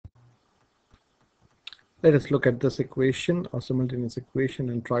Let us look at this equation or simultaneous equation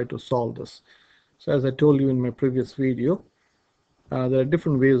and try to solve this. So as I told you in my previous video, there are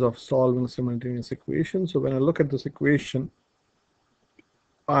different ways of solving simultaneous equations. So when I look at this equation,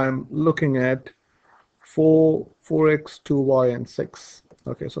 I'm looking at 4x, 2y, and 6.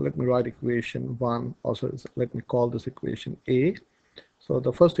 Okay, so let me write equation 1. Also, let me call this equation A. So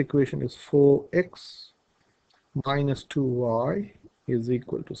the first equation is 4x minus 2y is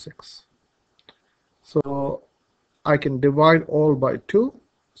equal to 6. So I can divide all by 2.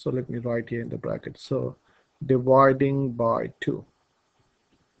 So let me write here in the bracket. So dividing by 2.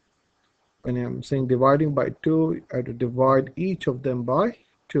 When I'm saying dividing by 2, I have to divide each of them by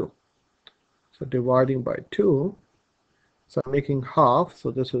 2. So dividing by 2, so I'm making half.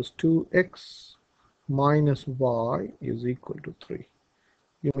 So this is 2x minus y is equal to 3.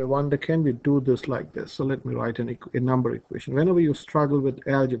 You may wonder, can we do this like this? So let me write a number equation. Whenever you struggle with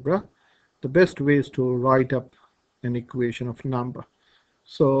algebra, the best way is to write up an equation of number.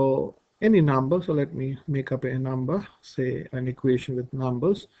 So any number, so let me make up a number, say an equation with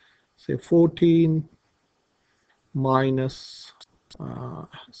numbers, say 14 minus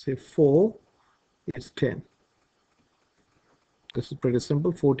say 4 is 10. This is pretty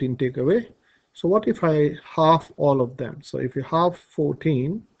simple. 14 take away. So what if I half all of them? So if you half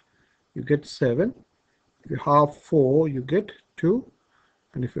 14, you get 7. If you half 4, you get 2.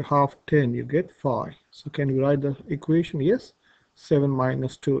 And if you half 10, you get 5. So can we write the equation? Yes. 7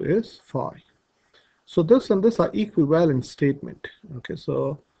 minus 2 is 5. So this and this are equivalent statement. Okay,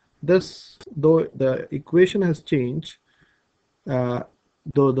 so this, though the equation has changed,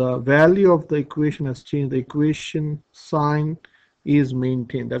 though the value of the equation has changed, the equation sign is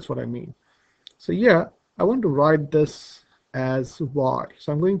maintained. That's what I mean. So yeah, I want to write this as y.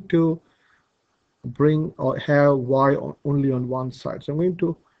 So I'm going to bring or have y only on one side. So I'm going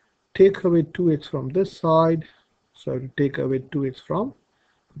to take away 2x from this side. So I have to take away 2x from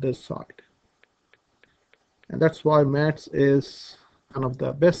this side. And that's why maths is one of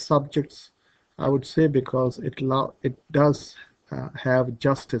the best subjects, I would say, because it does have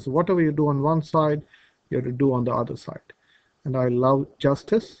justice. Whatever you do on one side, you have to do on the other side. And I love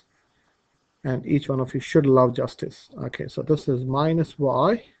justice, and each one of you should love justice. Okay, so this is minus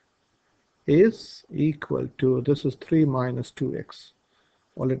y is equal to, this is 3 minus 2x.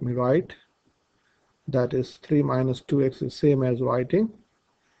 Or let me write, that is 3 minus 2x is same as writing.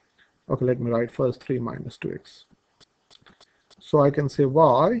 Okay, let me write first 3 minus 2x. So I can say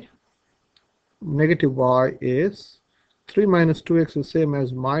y, negative y is 3 minus 2x is same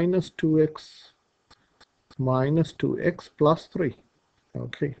as minus 2x plus 3.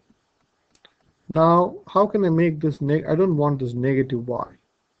 Okay. Now, how can I make this I don't want this negative y.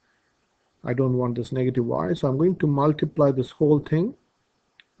 I don't want this negative y. So I'm going to multiply this whole thing,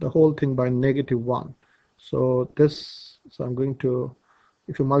 the whole thing by negative 1. So this, so I'm going to,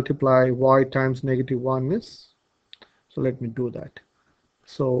 if you multiply y times negative 1 is, so let me do that.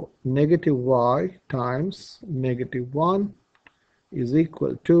 So negative y times negative 1 is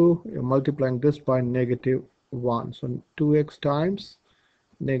equal to, you're multiplying this by negative 1. So 2x times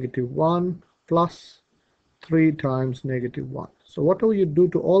negative 1 plus 3 times negative 1. So whatever you do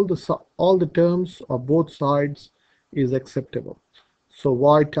to all the terms of both sides is acceptable. So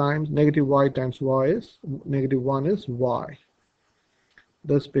y times negative y times y is negative 1 is y.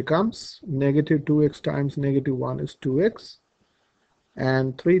 This becomes negative 2x times negative 1 is 2x,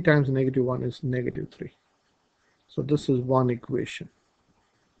 and 3 times negative 1 is negative 3. So this is one equation.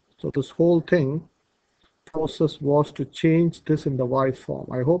 So this whole thing process was to change this in the y form.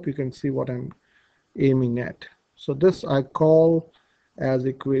 I hope you can see what I'm aiming at. So this I call as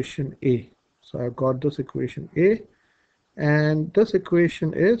equation A. So I've got this equation A, and this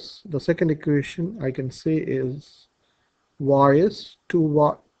equation is, the second equation I can say is y is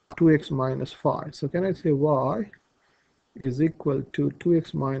 2x minus 5. So can I say y is equal to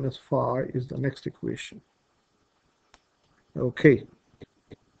 2x minus 5 is the next equation. Okay,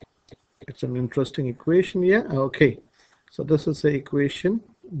 it's an interesting equation. Yeah, okay, so this is the equation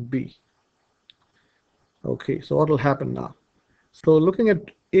B. Okay, so what will happen now? So looking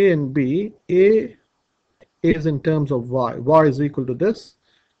at A and B, A is in terms of y. Y is equal to this,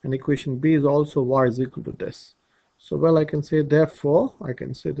 and equation B is also y is equal to this. So well, I can say therefore, I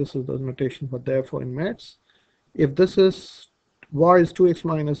can say this is the notation for therefore in maths. If this is y is 2x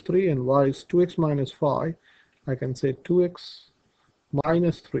minus 3 and y is 2x minus 5, I can say 2x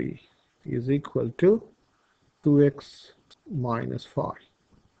minus 3 is equal to 2x minus 5.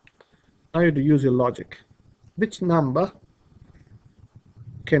 Now you have to use your logic. Which number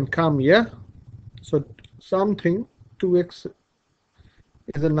can come here? So something 2x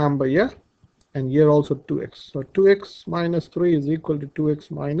is a number here, and here also 2x. So 2x minus 3 is equal to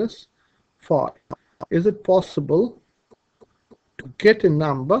 2x minus 5. Is it possible to get a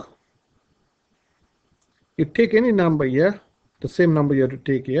number? You take any number here, the same number you have to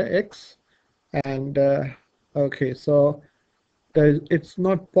take here, x, and okay, so it's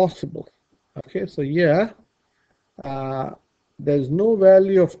not possible. Okay, so here there's no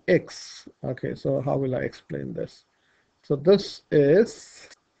value of x. Okay, so how will I explain this? So this is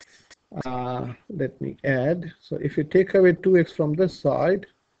let me add. So if you take away 2x from this side,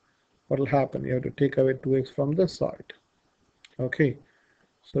 what will happen? You have to take away 2x from this side. Okay,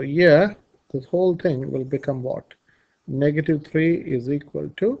 so here this whole thing will become what? Negative 3 is equal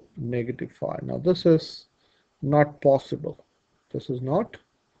to negative 5. Now this is not possible. This is not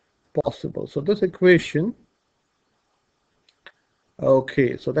possible. So this equation,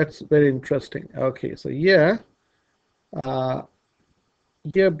 okay, so that's very interesting. Okay, so uh,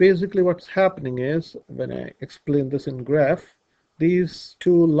 here basically what's happening is, when I explain this in graph, these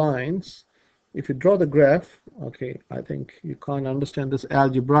two lines, if you draw the graph, okay, I think you can't understand this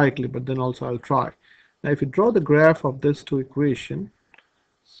algebraically, but then also I'll try. Now if you draw the graph of this two equation,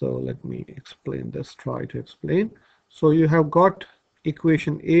 so let me explain this, try to explain. So you have got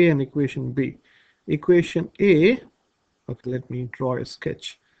equation A and equation B. Equation A, okay, let me draw a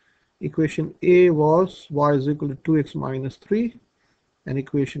sketch. Equation A was y is equal to 2x minus 3, and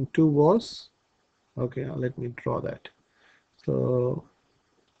equation 2 was, okay, now let me draw that. So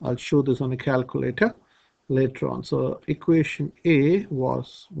I'll show this on a calculator later on. So equation A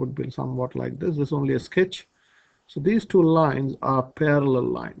would be somewhat like this. This is only a sketch. So these two lines are parallel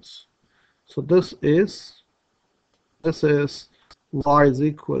lines. So this is y is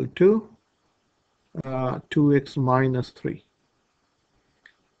equal to 2x minus 3,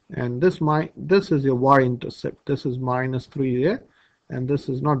 and this is your y-intercept. This is minus 3 here, and this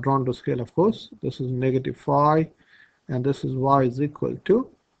is not drawn to scale, of course. This is negative 5, and this is y is equal to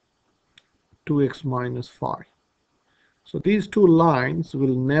 2x minus 5. So these two lines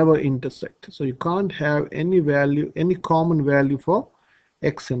will never intersect. So you can't have any value, any common value for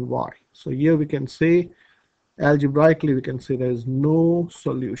x and y. So here we can say, algebraically, we can say there is no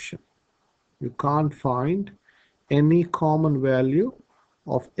solution. You can't find any common value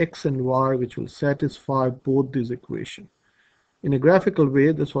of x and y which will satisfy both these equations. In a graphical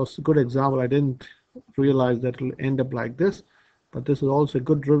way, this was a good example. I didn't realize that it will end up like this, but this is also a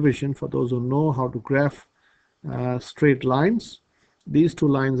good revision for those who know how to graph straight lines. These two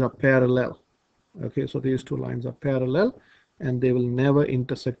lines are parallel. Okay, so these two lines are parallel and they will never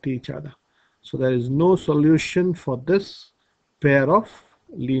intersect each other. So there is no solution for this pair of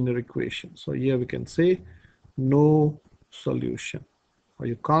linear equations. So here we can say no solution, or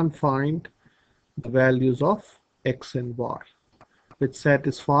you can't find the values of x and y which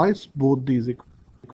satisfies both these equations.